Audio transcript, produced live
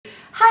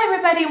Hi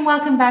everybody and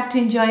welcome back to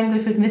Enjoy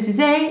English with Mrs.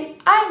 A.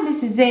 I'm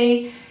Mrs.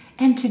 A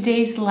and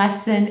today's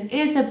lesson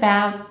is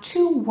about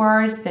two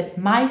words that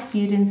my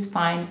students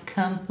find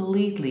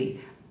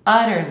completely,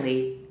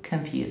 utterly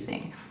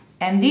confusing.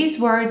 And these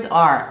words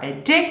are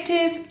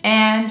addictive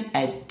and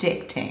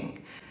addicting.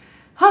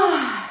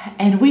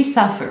 And we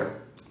suffer.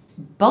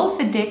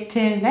 Both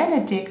addictive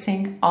and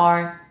addicting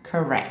are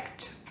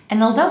correct.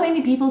 And although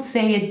many people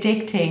say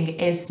addicting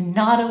is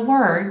not a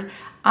word,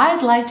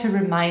 I'd like to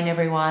remind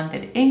everyone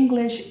that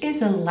English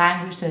is a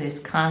language that is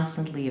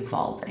constantly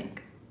evolving.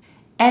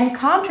 And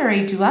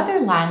contrary to other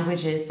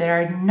languages that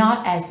are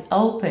not as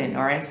open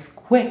or as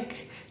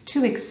quick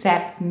to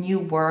accept new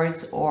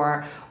words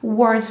or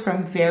words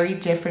from very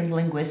different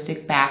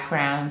linguistic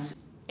backgrounds,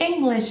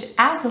 English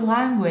as a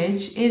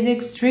language is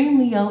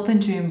extremely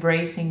open to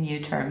embracing new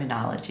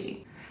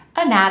terminology.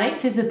 An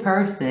addict is a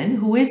person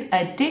who is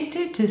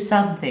addicted to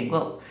something.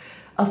 Well,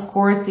 of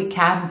course, it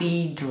can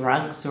be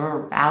drugs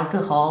or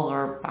alcohol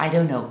or, I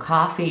don't know,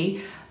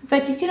 coffee,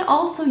 but you can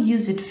also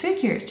use it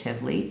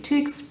figuratively to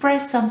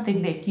express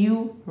something that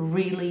you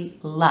really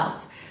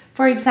love.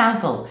 For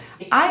example,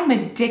 I'm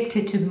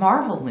addicted to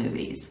Marvel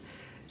movies.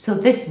 So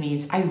this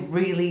means I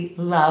really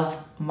love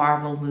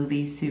Marvel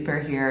movies,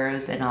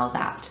 superheroes, and all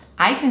that.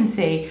 I can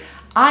say,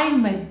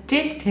 I'm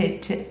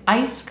addicted to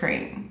ice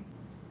cream.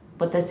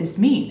 What does this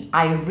mean?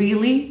 I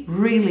really,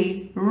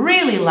 really,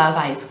 really love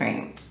ice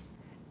cream.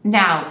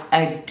 Now,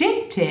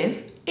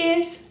 addictive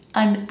is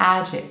an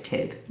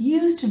adjective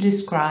used to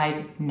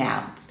describe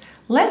nouns.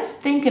 Let's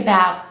think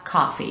about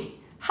coffee.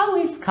 How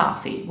is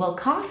coffee? Well,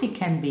 coffee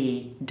can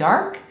be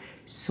dark,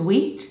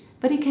 sweet,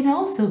 but it can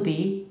also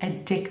be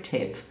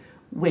addictive,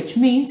 which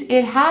means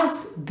it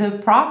has the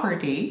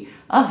property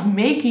of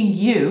making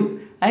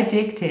you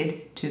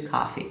addicted to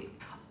coffee.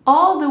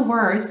 All the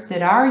words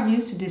that are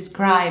used to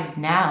describe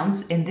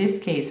nouns, in this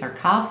case are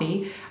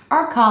coffee,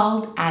 are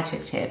called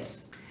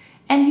adjectives.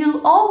 And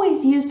you'll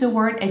always use the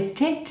word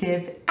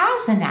addictive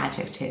as an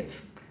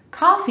adjective.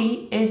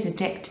 Coffee is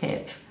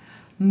addictive.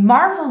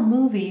 Marvel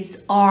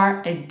movies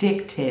are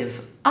addictive.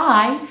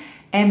 I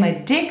am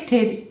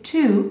addicted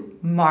to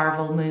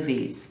Marvel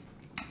movies.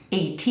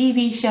 A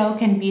TV show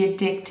can be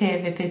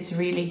addictive if it's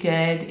really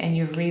good and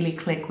you really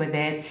click with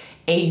it.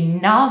 A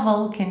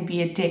novel can be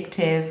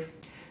addictive.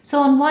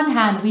 So on one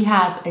hand, we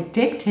have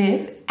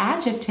addictive,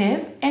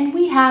 adjective, and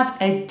we have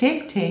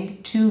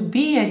addicting, to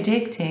be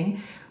addicting,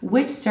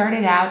 which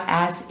started out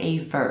as a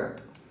verb.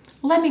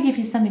 Let me give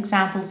you some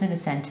examples in a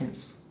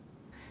sentence.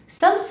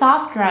 Some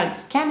soft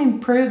drugs can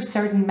improve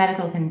certain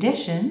medical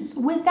conditions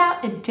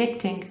without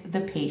addicting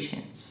the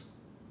patients.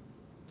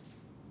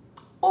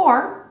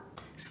 Or,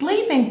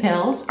 sleeping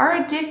pills are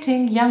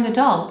addicting young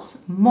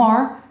adults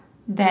more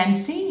than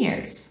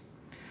seniors.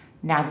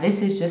 Now,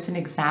 this is just an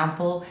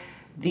example.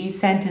 These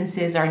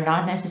sentences are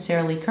not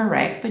necessarily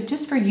correct, but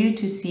just for you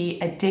to see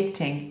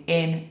addicting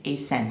in a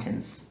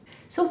sentence.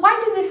 So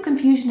why did this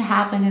confusion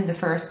happen in the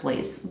first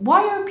place?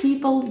 Why are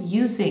people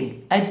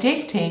using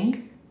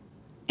addicting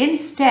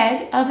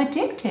instead of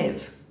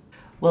addictive?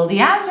 Well, the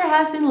answer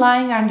has been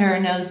lying under our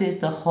noses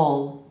the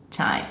whole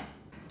time.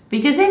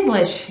 Because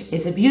English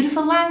is a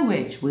beautiful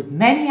language with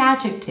many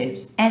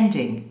adjectives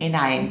ending in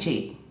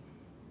ing.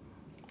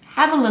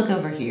 Have a look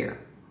over here.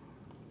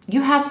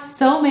 You have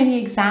so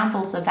many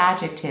examples of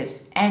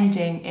adjectives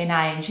ending in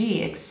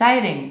ing: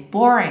 exciting,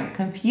 boring,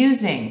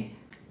 confusing,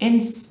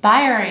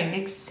 inspiring,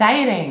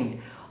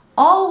 exciting.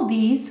 All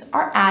these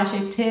are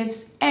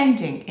adjectives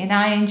ending in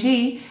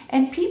ing,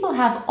 and people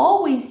have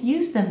always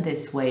used them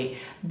this way.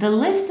 The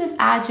list of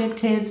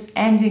adjectives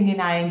ending in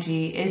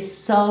ing is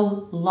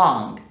so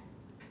long.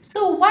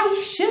 So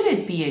why should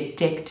it be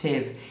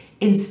addictive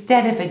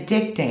instead of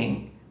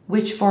addicting,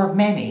 which for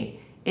many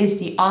is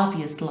the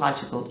obvious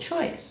logical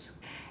choice?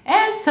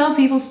 And so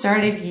people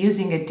started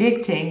using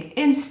addicting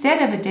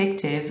instead of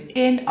addictive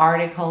in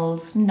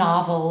articles,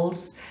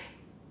 novels,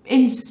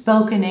 in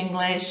spoken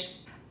English,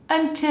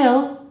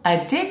 until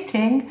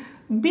addicting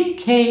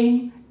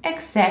became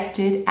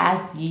accepted as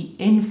the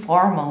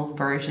informal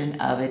version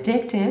of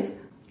addictive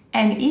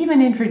and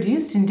even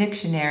introduced in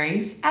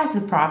dictionaries as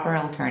a proper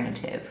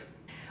alternative.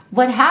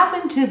 What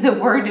happened to the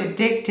word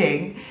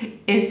addicting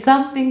is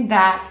something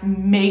that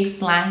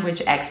makes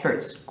language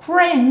experts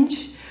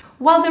cringe,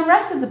 while the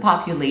rest of the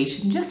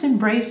population just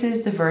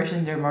embraces the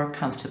version they're more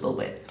comfortable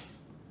with.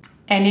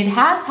 And it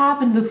has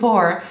happened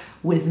before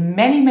with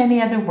many,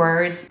 many other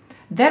words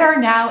that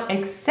are now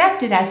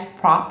accepted as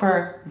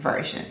proper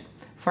version.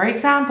 For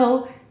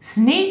example,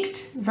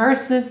 sneaked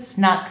versus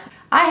snuck.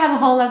 I have a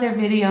whole other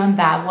video on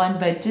that one,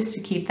 but just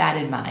to keep that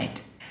in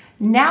mind.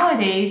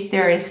 Nowadays,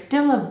 there is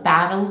still a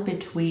battle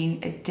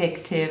between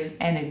addictive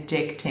and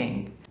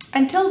addicting.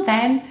 Until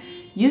then,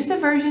 use the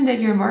version that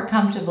you're more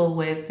comfortable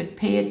with, but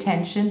pay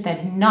attention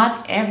that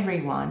not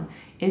everyone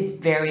is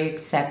very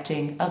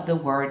accepting of the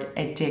word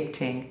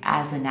addicting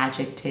as an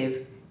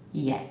adjective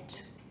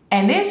yet.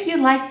 And if you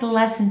liked the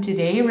lesson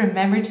today,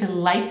 remember to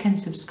like and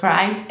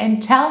subscribe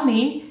and tell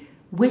me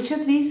Which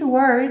of these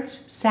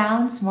words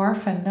sounds more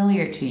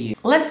familiar to you?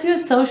 Let's do a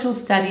social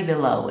study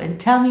below and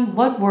tell me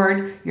what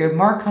word you're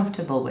more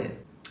comfortable with.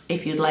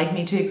 If you'd like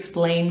me to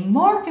explain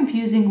more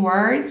confusing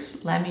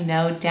words, let me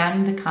know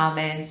down in the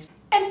comments.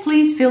 And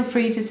please feel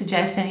free to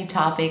suggest any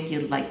topic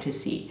you'd like to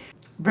see.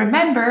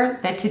 Remember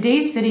that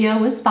today's video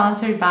was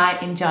sponsored by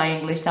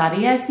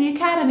EnjoyEnglish.es, the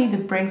academy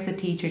that brings the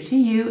teacher to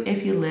you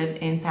if you live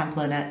in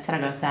Pamplona,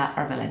 Zaragoza,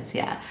 or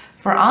Valencia.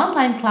 For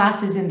online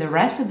classes in the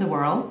rest of the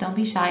world, don't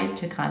be shy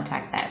to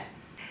contact them.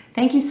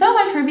 Thank you so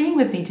much for being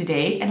with me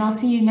today, and I'll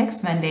see you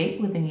next Monday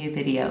with a new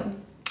video.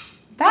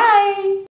 Bye!